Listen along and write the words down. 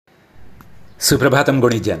सुप्रभातम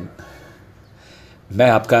गुणीजन। मैं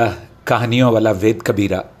आपका कहानियों वाला वेद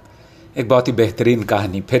कबीरा एक बहुत ही बेहतरीन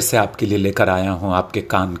कहानी फिर से आपके लिए लेकर आया हूँ। आपके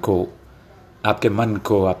कान को, आपके मन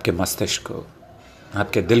को, आपके मस्तिष्क को,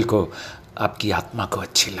 आपके दिल को, आपकी आत्मा को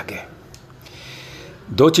अच्छी लगे।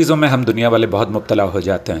 दो चीज़ों में हम दुनिया वाले बहुत मुब्तला हो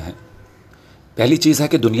जाते हैं। पहली चीज़ है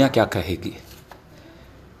कि दुनिया क्या कहेगी,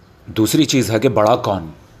 दूसरी चीज़ है कि बड़ा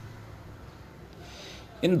कौन।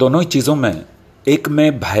 इन दोनों ही चीज़ों में एक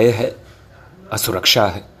में भय है, असुरक्षा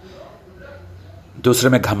है, दूसरे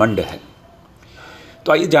में घमंड है।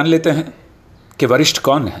 तो आइए जान लेते हैं कि वरिष्ठ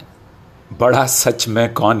कौन है, बड़ा सच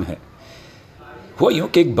में कौन है। वो यूं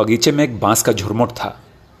कि एक बगीचे में एक बांस का झुरमुट था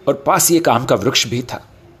और पास ही एक आम का वृक्ष भी था।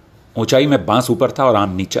 ऊंचाई में बांस ऊपर था और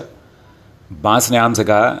आम नीचा। बांस ने आम से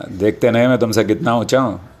कहा, देखते नहीं मैं तुमसे कितना ऊंचा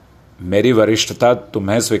हूं, मेरी वरिष्ठता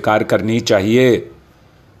तुम्हें स्वीकार करनी चाहिए।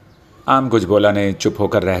 आम कुछ बोला नहीं, चुप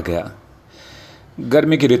होकर रह गया।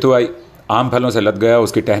 गर्मी की ऋतु आई, आम फलों से लद गया,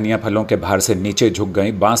 उसकी टहनियाँ फलों के भार से नीचे झुक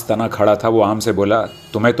गईं। बांस तना खड़ा था, वो आम से बोला,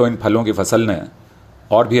 तुम्हें तो इन फलों की फसल ने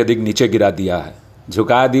और भी अधिक नीचे गिरा दिया है,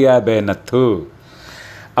 झुका दिया है बे नत्थु।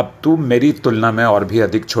 अब तू मेरी तुलना में और भी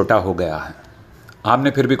अधिक छोटा हो गया है। आम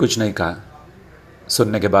ने फिर भी कुछ नहीं कहा।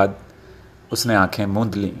 सुनने के बाद उसने आंखें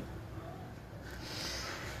मूंद लीं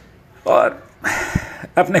और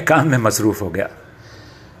अपने काम में मसरूफ हो गया।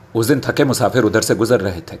 उस दिन थके मुसाफिर उधर से गुजर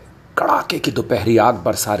रहे थे। कड़ाके की दोपहरी आग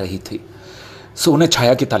बरसा रही थी। सोने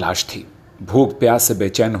छाया की तलाश थी। भूख प्यास से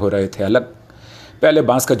बेचैन हो रहे थे। अलग पहले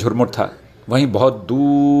बांस का झुरमुट था, वहीं बहुत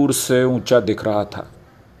दूर से ऊंचा दिख रहा था।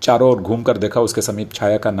 चारों ओर घूमकर देखा, उसके समीप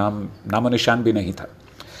छाया का नामो निशान भी नहीं था।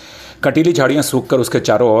 कटीली झाड़ियां सूखकर उसके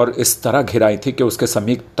चारों ओर इस तरह घिराई थी कि उसके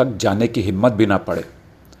समीप तक जाने की हिम्मत भी ना पड़े।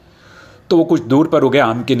 तो वो कुछ दूर पर उगे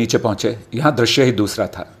आम के नीचे पहुंचे। यहाँ दृश्य ही दूसरा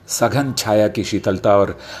था। सघन छाया की शीतलता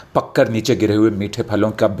और पककर नीचे गिरे हुए मीठे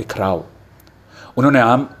फलों का बिखराव। उन्होंने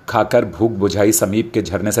आम खाकर भूख बुझाई, समीप के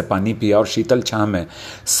झरने से पानी पिया और शीतल छांव में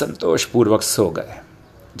संतोषपूर्वक सो गए।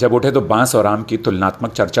 जब उठे तो बांस और आम की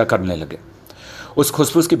तुलनात्मक चर्चा करने लगे। उस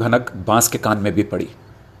खुसफुस की भनक बांस के कान में भी पड़ी।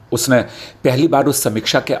 उसने पहली बार उस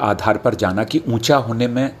समीक्षा के आधार पर जाना कि ऊंचा होने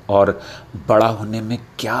में और बड़ा होने में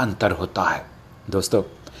क्या अंतर होता है। दोस्तों,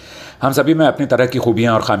 हम सभी में अपनी तरह की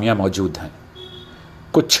खूबियां और खामियां मौजूद हैं।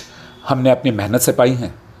 कुछ हमने अपनी मेहनत से पाई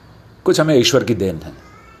हैं, कुछ हमें ईश्वर की देन है,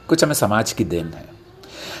 कुछ हमें समाज की देन है।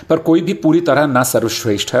 पर कोई भी पूरी तरह ना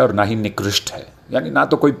सर्वश्रेष्ठ है और ना ही निकृष्ट है। यानी ना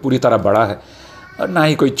तो कोई पूरी तरह बड़ा है और ना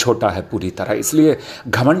ही कोई छोटा है पूरी तरह। इसलिए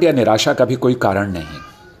घमंड या निराशा का भी कोई कारण नहीं।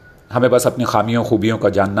 हमें बस अपनी खामियों खूबियों का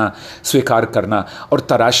जानना, स्वीकार करना और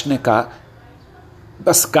तराशने का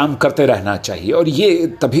बस काम करते रहना चाहिए। और ये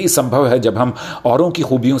तभी संभव है जब हम औरों की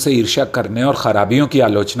खूबियों से ईर्ष्या करने और खराबियों की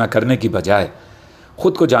आलोचना करने की बजाय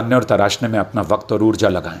खुद को जानने और तराशने में अपना वक्त और ऊर्जा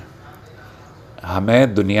लगाएं।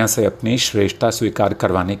 हमें दुनिया से अपनी श्रेष्ठता स्वीकार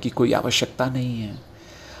करवाने की कोई आवश्यकता नहीं है।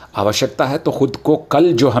 आवश्यकता है तो खुद को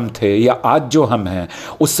कल जो हम थे या आज जो हम हैं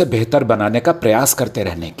उससे बेहतर बनाने का प्रयास करते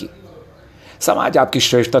रहने की। समाज आपकी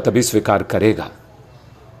श्रेष्ठता तभी स्वीकार करेगा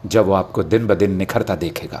जब वो आपको दिन ब दिन निखरता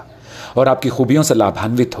देखेगा और आपकी खूबियों से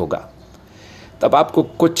लाभान्वित होगा। तब आपको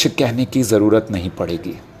कुछ कहने की ज़रूरत नहीं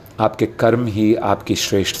पड़ेगी। आपके कर्म ही आपकी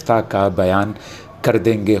श्रेष्ठता का बयान कर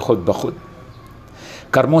देंगे खुद ब खुद।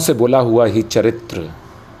 कर्मों से बोला हुआ ही चरित्र,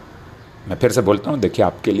 मैं फिर से बोलता हूँ, देखिए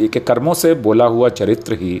आपके लिए, कि कर्मों से बोला हुआ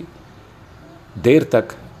चरित्र ही देर तक,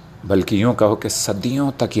 बल्कि यूँ कहो कि सदियों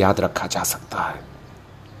तक याद रखा जा सकता है।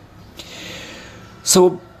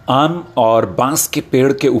 आम और बांस के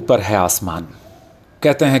पेड़ के ऊपर है आसमान।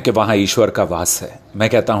 कहते हैं कि वहाँ ईश्वर का वास है। मैं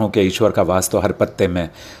कहता हूँ कि ईश्वर का वास तो हर पत्ते में,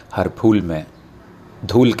 हर फूल में,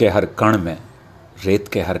 धूल के हर कण में, रेत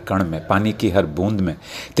के हर कण में, पानी की हर बूंद में,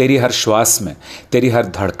 तेरी हर श्वास में, तेरी हर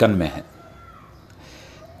धड़कन में है।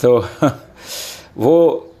 तो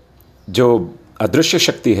वो जो अदृश्य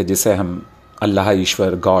शक्ति है जिसे हम अल्लाह,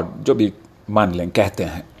 ईश्वर, गॉड, जो भी मान लें, कहते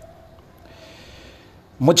हैं,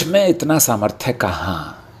 मुझ में इतना सामर्थ्य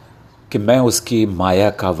कहाँ कि मैं उसकी माया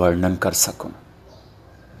का वर्णन कर सकूं।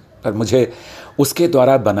 पर मुझे उसके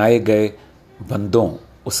द्वारा बनाए गए बंदों,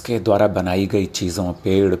 उसके द्वारा बनाई गई चीज़ों,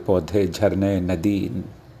 पेड़ पौधे, झरने, नदी,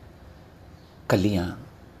 कलियां,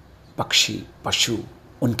 पक्षी, पशु,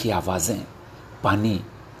 उनकी आवाज़ें, पानी,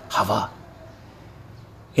 हवा,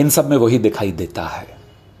 इन सब में वही दिखाई देता है।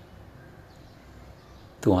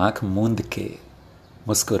 तो आंख मूंद के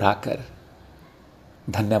मुस्कुराकर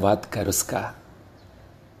धन्यवाद कर उसका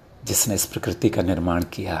जिसने इस प्रकृति का निर्माण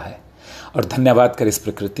किया है, और धन्यवाद कर इस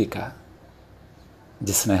प्रकृति का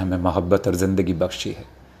जिसने हमें मोहब्बत और ज़िंदगी बख्शी है,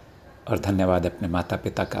 और धन्यवाद अपने माता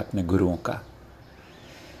पिता का, अपने गुरुओं का,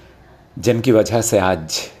 जिनकी वजह से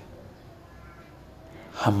आज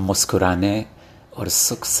हम मुस्कुराने और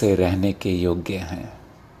सुख से रहने के योग्य हैं।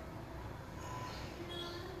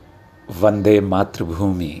 वंदे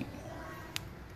मातृभूमि।